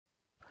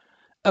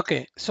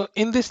Okay, so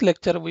in this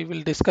lecture we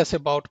will discuss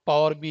about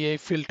Power BI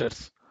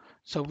filters.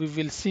 So we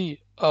will see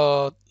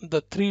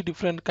the three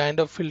different kind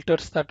of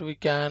filters that we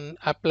can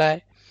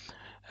apply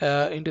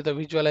into the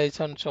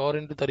visualizations or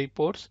into the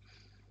reports.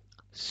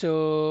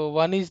 So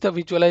one is the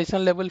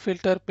visualization level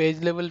filter,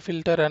 page level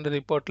filter, and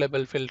report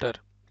level filter.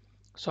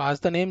 So as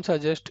the name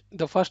suggests,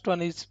 the first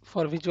one is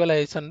for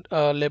visualization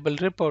level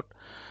report.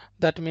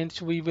 That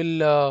means we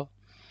will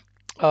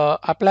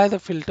apply the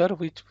filter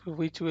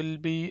which will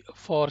be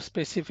for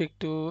specific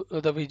to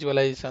the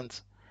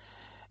visualizations,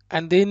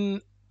 and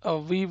then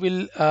we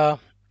will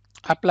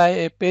apply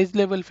a page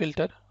level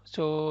filter.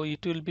 So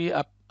it will be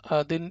up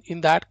then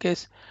in that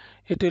case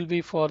it will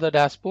be for the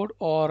dashboard,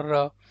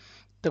 or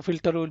the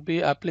filter will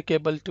be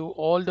applicable to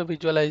all the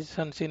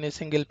visualizations in a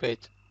single page.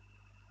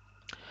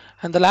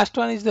 And the last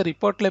one is the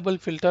report level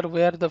filter,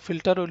 where the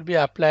filter will be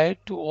applied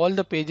to all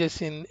the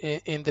pages in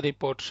the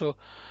report. So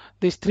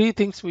these three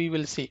things we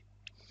will see.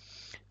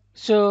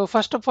 So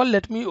first of all,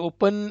 let me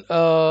open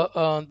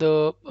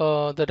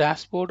the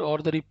dashboard or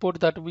the report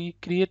that we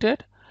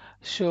created.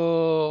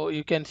 So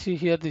you can see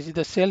here, this is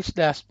the sales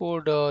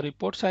dashboard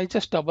report. So I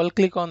just double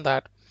click on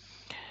that,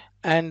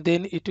 and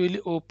then it will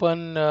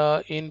open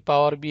in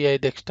Power BI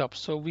desktop.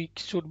 So we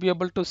should be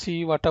able to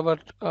see whatever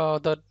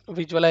the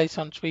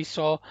visualizations we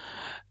saw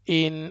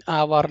in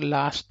our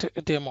last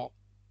demo.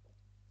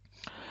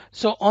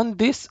 So on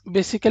this,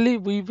 basically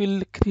we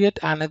will create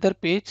another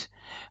page.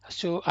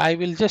 So I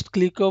will just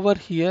click over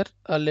here.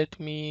 Let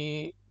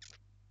me.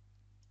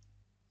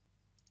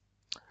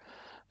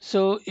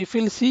 So if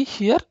you'll see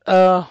here,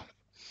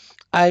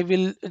 I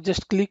will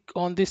just click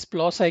on this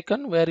plus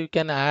icon where you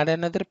can add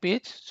another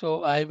page.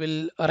 So I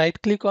will right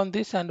click on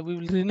this and we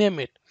will rename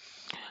it.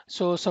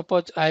 So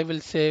suppose I will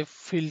say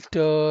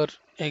filter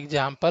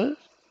example.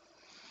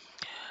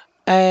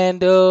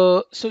 And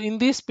so in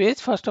this page,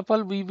 first of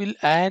all, we will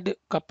add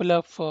couple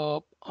of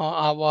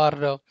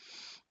our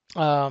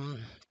um,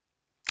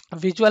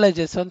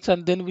 visualizations,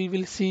 and then we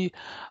will see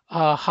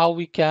how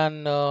we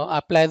can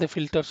apply the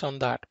filters on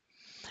that.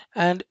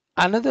 And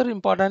another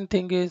important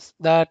thing is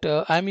that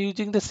I'm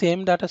using the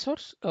same data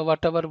source,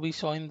 whatever we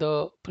saw in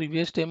the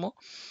previous demo.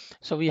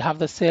 So we have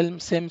the same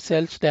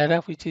sales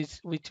data, which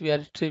we are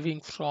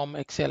retrieving from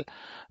Excel.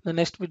 The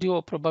next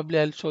video probably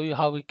I'll show you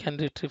how we can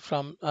retrieve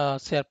from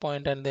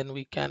SharePoint, and then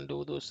we can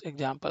do those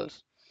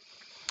examples.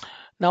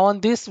 Now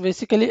on this,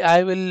 basically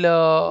I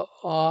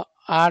will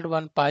add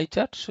one pie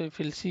chart. So if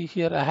you'll see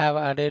here, I have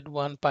added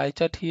one pie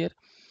chart here,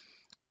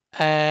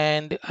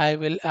 and I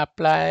will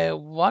apply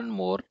one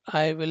more.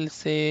 I will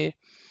say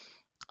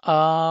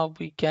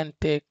we can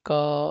take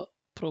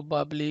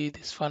probably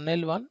this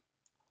funnel one.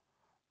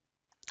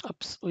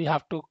 Oops, we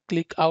have to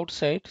click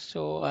outside,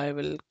 so I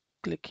will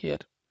click here.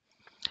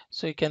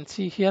 So you can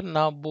see here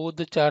now both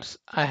the charts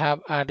I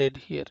have added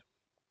here.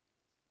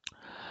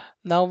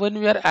 Now when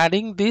we are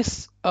adding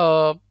this,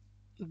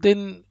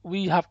 then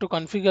we have to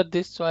configure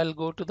this. So I'll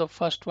go to the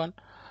first one.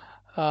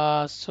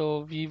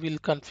 So we will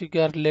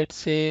configure, let's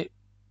say,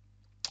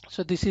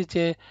 so this is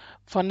a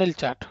funnel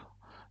chart.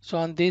 So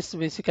on this,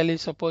 basically,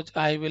 suppose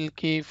I will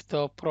give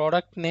the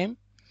product name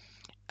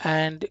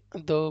and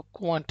the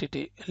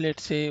quantity.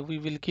 Let's say we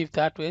will give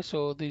that way.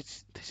 So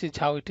this is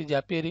how it is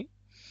appearing.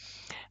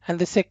 And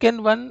the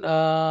second one,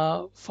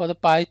 for the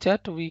pie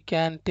chart, we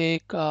can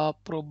take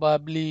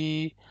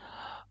probably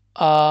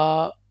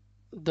uh,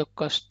 the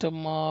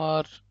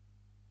customer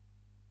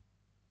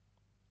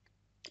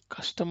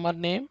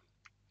name,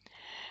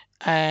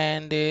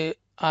 and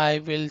I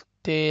will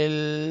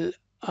tell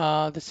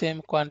the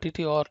same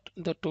quantity or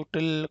the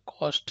total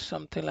cost,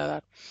 something like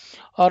that.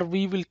 Or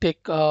we will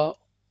take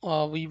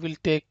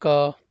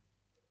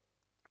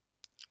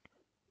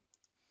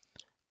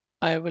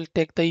I will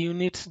take the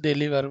units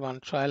deliver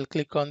one. So I'll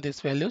click on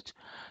these values.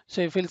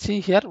 So if you'll see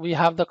here, we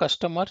have the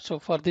customer. So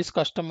for this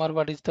customer,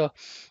 what is the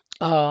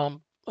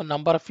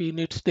number of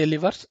units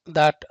delivers,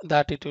 that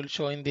it will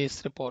show in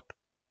this report.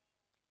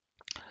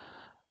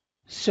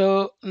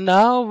 So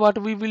now what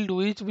we will do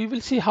is we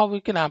will see how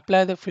we can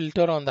apply the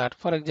filter on that.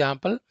 For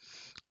example,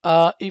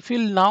 if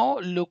you'll now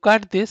look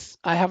at this,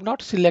 I have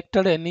not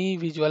selected any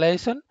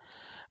visualization.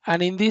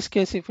 And in this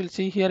case, if you'll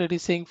see here, it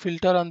is saying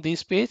filter on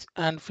this page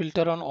and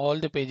filter on all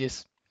the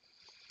pages.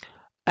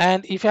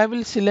 And if I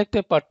will select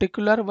a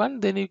particular one,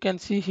 then you can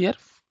see here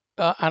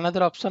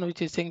another option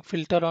which is saying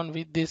filter on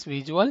with these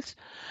visuals,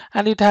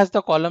 and it has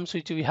the columns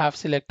which we have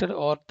selected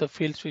or the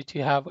fields which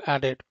we have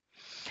added.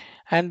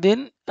 And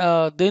then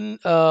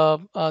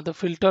the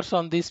filters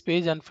on this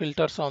page and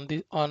filters on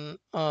the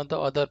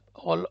other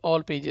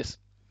all pages.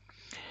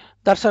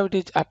 That's how it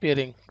is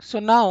appearing. So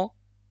now,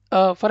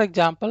 for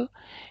example,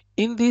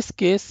 in this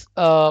case,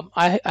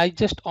 I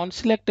just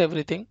unselect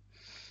everything,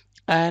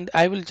 and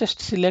I will just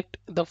select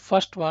the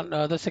first one,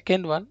 the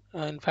second one,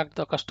 in fact,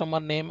 the customer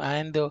name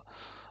and the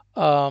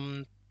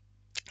um,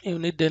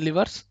 unit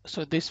delivers.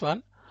 So this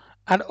one,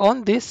 and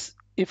on this,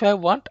 if I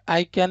want,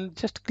 I can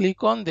just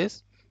click on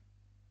this,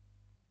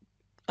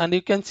 and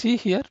you can see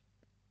here,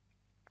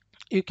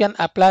 you can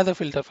apply the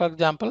filter. For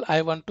example,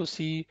 I want to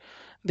see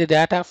the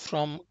data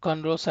from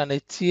Conros and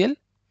HCL.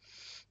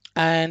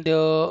 And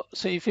so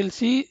if you'll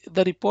see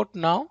the report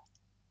now,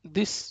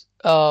 this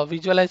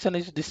visualization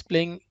is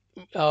displaying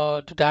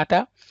the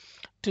data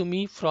to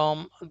me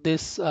from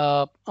this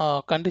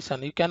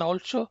condition. You can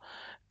also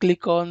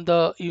click on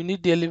the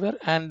unit deliver,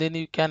 and then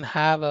you can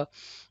have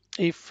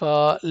if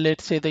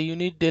let's say the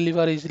unit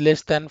deliver is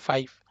less than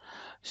 5,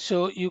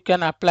 so you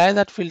can apply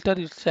that filter.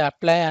 You say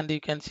apply, and you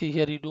can see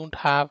here you don't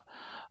have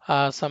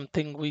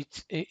something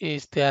which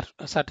is there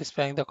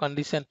satisfying the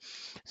condition.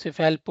 So if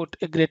I'll put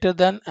a greater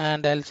than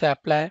and I'll say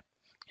apply,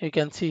 you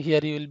can see here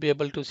you will be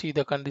able to see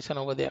the condition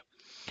over there.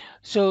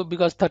 So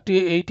because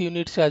 38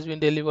 units has been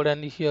delivered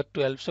and here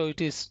 12, so it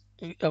is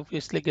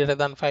obviously greater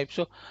than 5.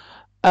 So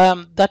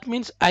that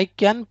means I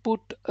can put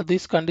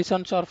these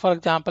conditions, or for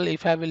example,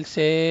 if I will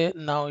say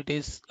now it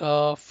is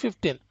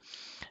 15.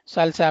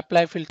 So I'll say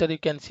apply filter. You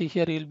can see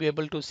here you'll be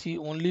able to see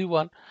only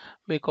one,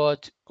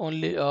 because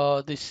only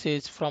this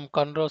is from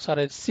Conros or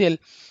HCL.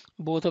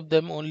 Both of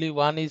them, only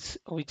one is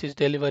which is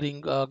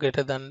delivering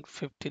greater than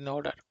 15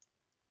 order.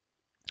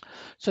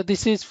 So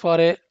this is for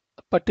a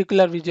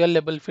particular visual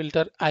label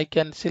filter. I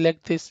can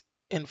select this.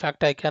 In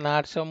fact, I can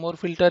add some more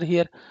filter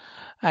here,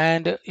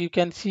 and you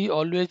can see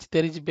always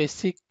there is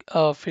basic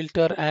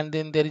filter, and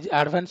then there is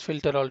advanced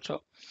filter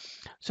also.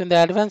 So in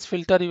the advanced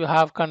filter, you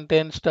have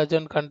contains,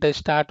 doesn't contain,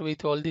 start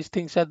with, all these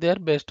things are there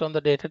based on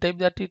the data type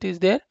that it is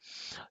there.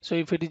 So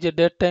if it is a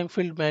date time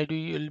field, maybe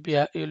you'll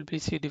be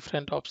see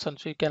different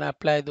options. So you can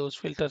apply those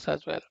filters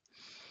as well.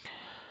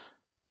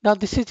 Now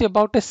this is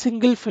about a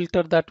single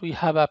filter that we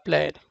have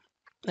applied.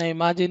 Now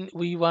imagine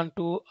we want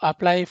to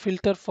apply a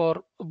filter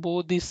for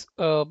both these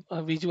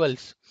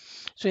visuals.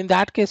 So in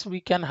that case,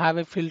 we can have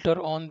a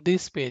filter on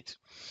this page.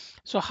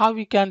 So how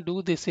we can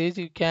do this is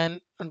you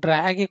can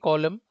drag a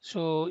column.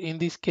 So in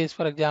this case,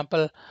 for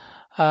example,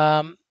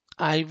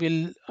 I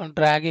will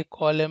drag a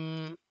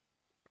column.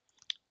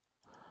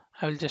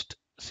 I will just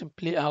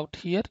simply out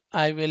here.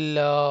 I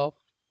will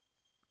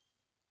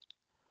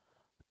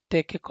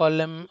take a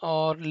column,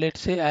 or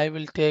let's say I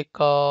will take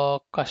a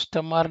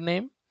customer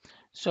name.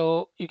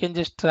 So you can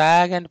just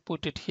drag and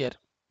put it here.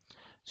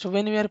 So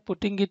when we are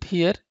putting it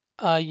here,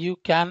 you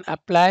can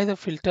apply the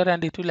filter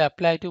and it will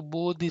apply to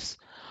both these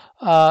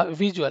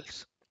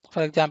visuals.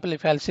 For example,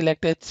 if I'll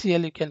select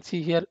HCL, you can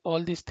see here all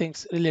these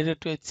things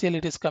related to HCL,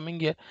 it is coming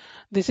here.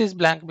 This is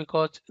blank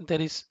because there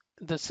is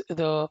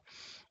the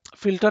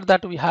filter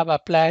that we have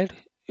applied,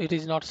 it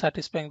is not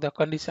satisfying the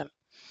condition.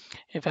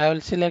 If I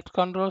will select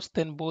controls,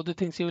 then both the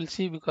things you will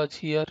see, because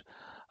here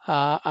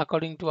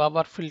according to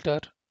our filter,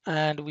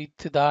 and with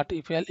that,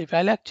 if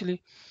I'll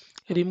actually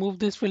remove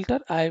this filter,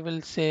 I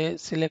will say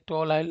select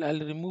all, I'll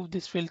remove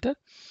this filter.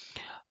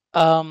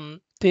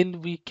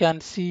 Then we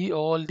can see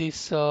all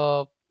these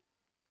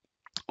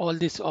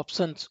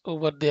options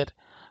over there.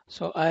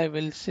 So I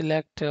will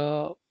select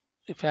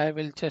if I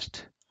will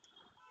just,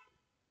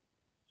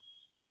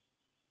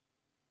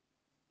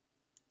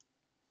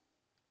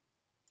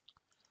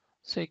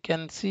 so you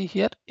can see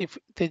here if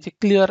there's a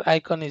clear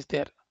icon is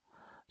there.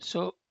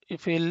 So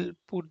if you'll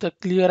put the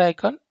clear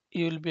icon,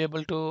 you will be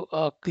able to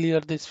clear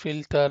this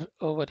filter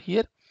over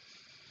here.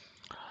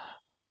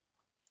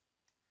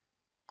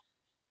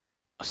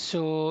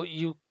 So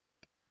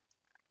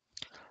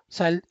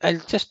I'll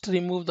just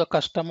remove the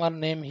customer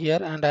name here,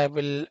 and I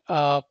will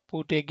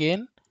put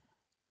again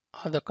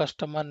the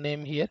customer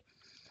name here.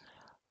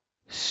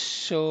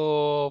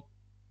 So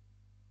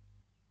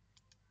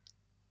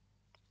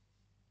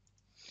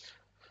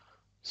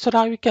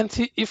now you can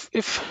see if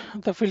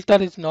the filter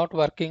is not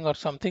working or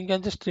something, you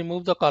can just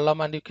remove the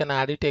column and you can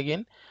add it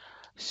again.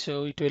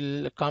 So it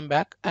will come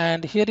back.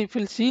 And here if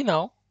you'll see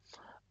now,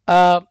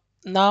 uh,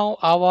 now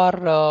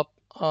our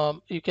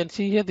you can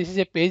see here this is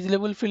a page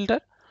level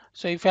filter.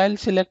 So if I'll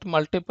select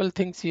multiple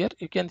things here,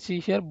 you can see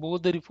here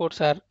both the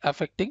reports are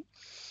affecting.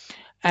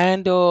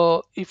 And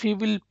if you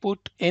will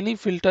put any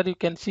filter, you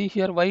can see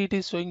here why it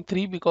is showing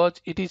 3,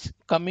 because it is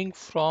coming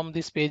from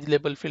this page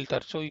label filter.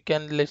 So you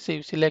can, let's say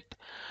you select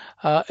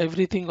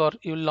everything, or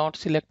you will not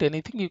select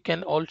anything, you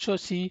can also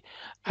see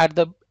at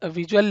the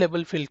visual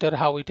level filter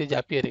how it is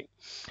appearing.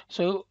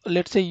 So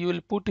let's say you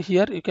will put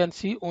here, you can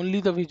see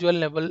only the visual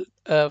level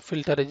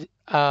filter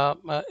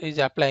is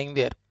applying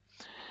there.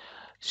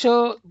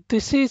 So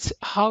this is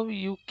how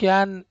you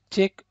can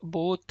check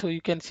both.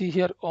 You can see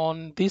here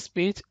on this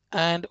page,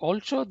 and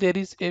also there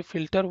is a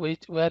filter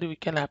which where we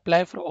can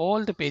apply for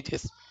all the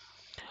pages.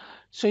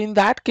 So in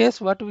that case,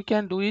 what we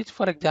can do is,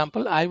 for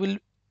example, I will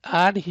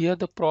add here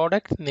the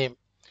product name.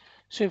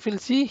 So if you'll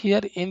see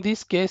here in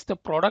this case, the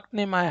product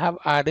name I have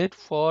added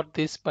for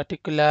this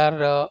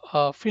particular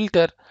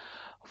filter,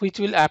 which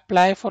will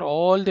apply for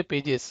all the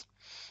pages.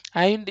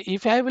 And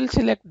if I will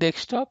select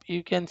desktop,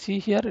 you can see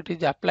here it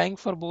is applying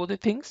for both the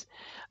things,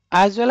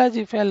 as well as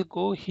if I'll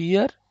go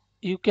here,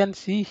 you can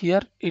see here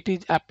it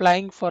is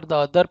applying for the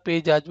other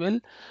page as well,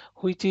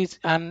 which is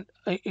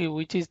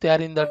which is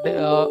there in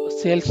the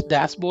sales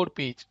dashboard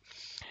page.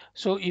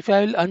 So if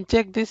I will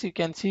uncheck this, you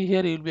can see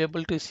here you'll be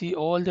able to see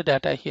all the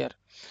data here.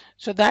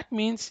 So that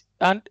means,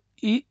 and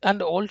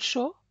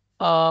also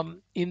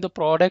in the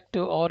product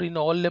or in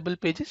all label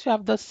pages, you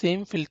have the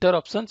same filter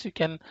options. You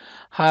can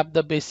have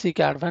the basic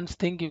advanced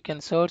thing, you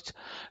can search,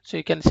 so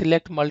you can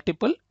select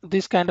multiple.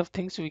 These kind of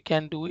things we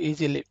can do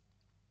easily.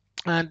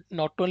 And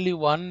not only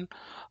one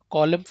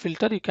column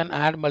filter, you can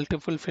add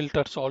multiple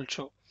filters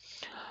also.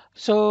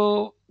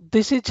 So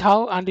this is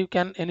how, and you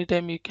can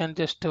anytime you can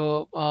just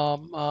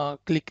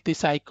click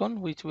this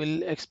icon which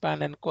will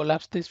expand and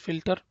collapse this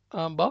filter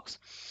box.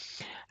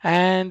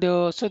 And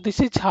so this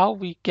is how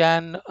we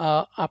can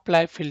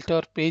apply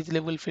filter, page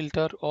level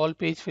filter, all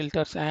page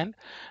filters, and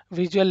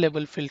visual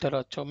level filter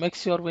also. Make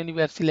sure when you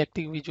are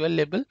selecting visual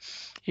label,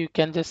 you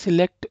can just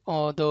select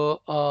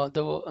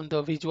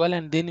the visual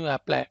and then you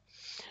apply.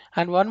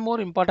 And one more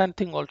important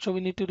thing also we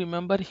need to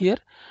remember here,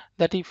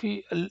 that if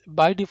we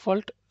by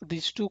default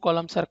these two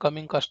columns are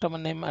coming, customer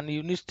name and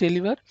units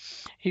delivered.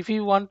 If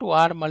you want to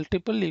add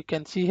multiple, you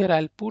can see here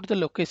I'll put the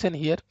location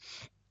here,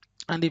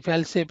 and if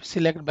I'll say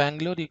select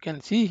Bangalore, you can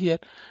see here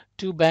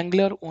to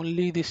Bangalore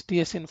only this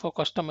TS info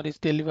customer is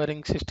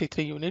delivering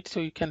 63 units, so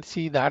you can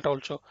see that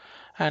also.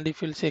 And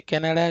if you'll say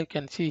Canada, you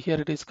can see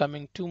here it is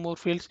coming two more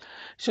fields.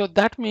 So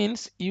that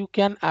means you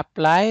can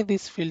apply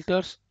these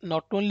filters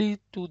not only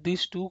to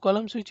these two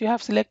columns which you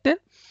have selected,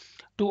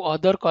 to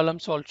other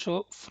columns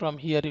also. From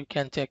here you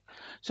can check.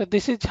 So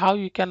this is how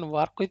you can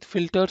work with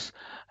filters,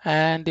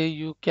 and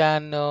you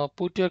can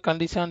put your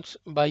conditions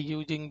by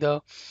using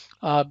the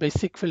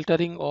basic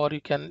filtering, or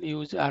you can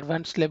use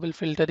advanced level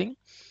filtering.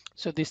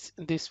 So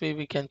this way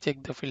we can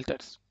check the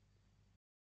filters.